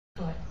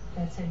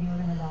that said you were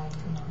gonna die in 2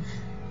 months.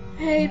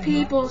 Hey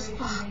peoples,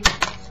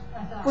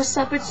 what's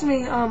up? It's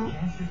me.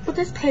 With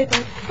this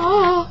paper,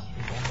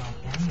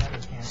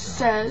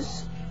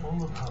 says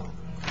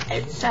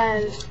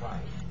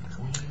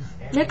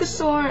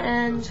nickasaur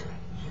and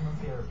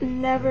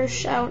never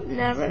shout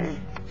never.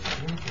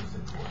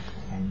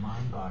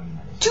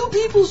 2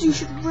 peoples you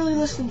should really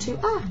listen to.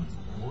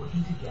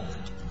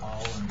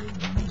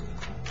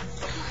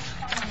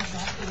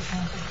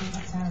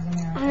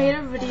 I made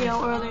a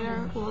video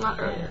earlier, well not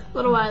earlier, a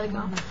little while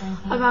ago,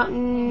 about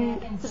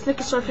this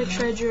nickasaur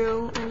picture I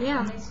drew, and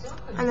yeah,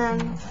 and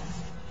then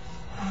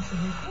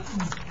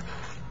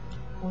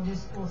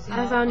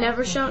I found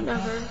never shout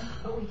never,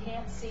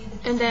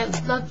 and I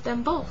left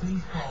them both,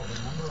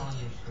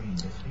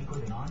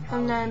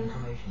 and then,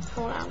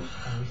 hold on,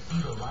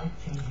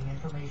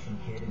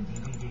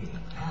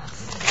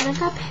 and I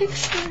got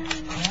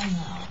pictures,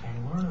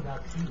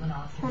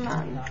 hold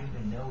on.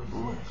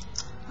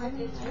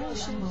 It's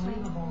really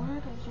unbelievable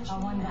how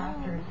one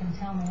doctor can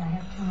tell me I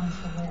have 2 months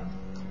to live.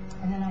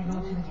 And then I go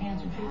to the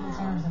Cancer Treatment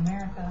Centers of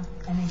America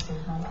and they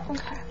save my life.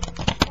 Okay.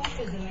 Hope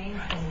is the main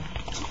thing.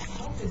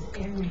 Hope is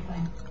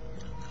everything.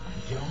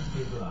 Don't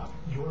give up.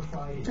 Your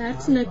fight.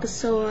 That's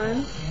nickasaur.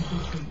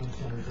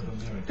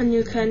 And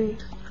you can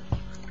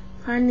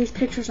find these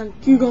pictures on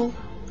Google.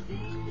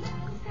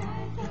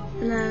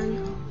 And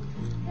then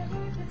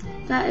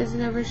that is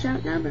never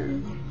shout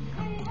never.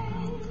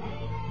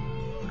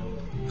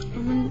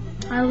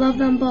 I love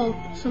them both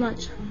so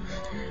much.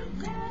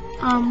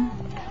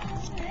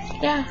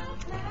 Yeah.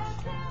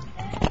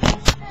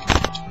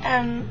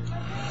 And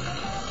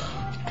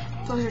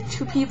those are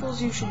 2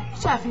 peoples you should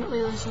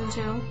definitely listen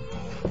to.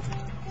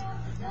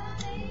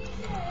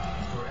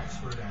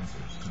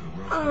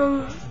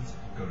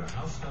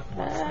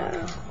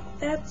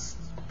 That's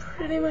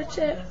pretty much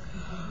it.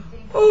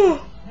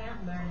 Oh.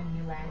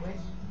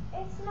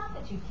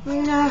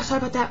 No, sorry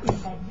about that.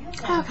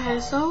 Okay,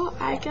 so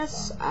I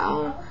guess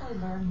I'll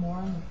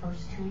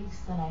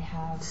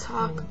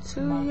talk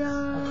to ya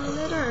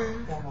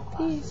later.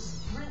 Peace.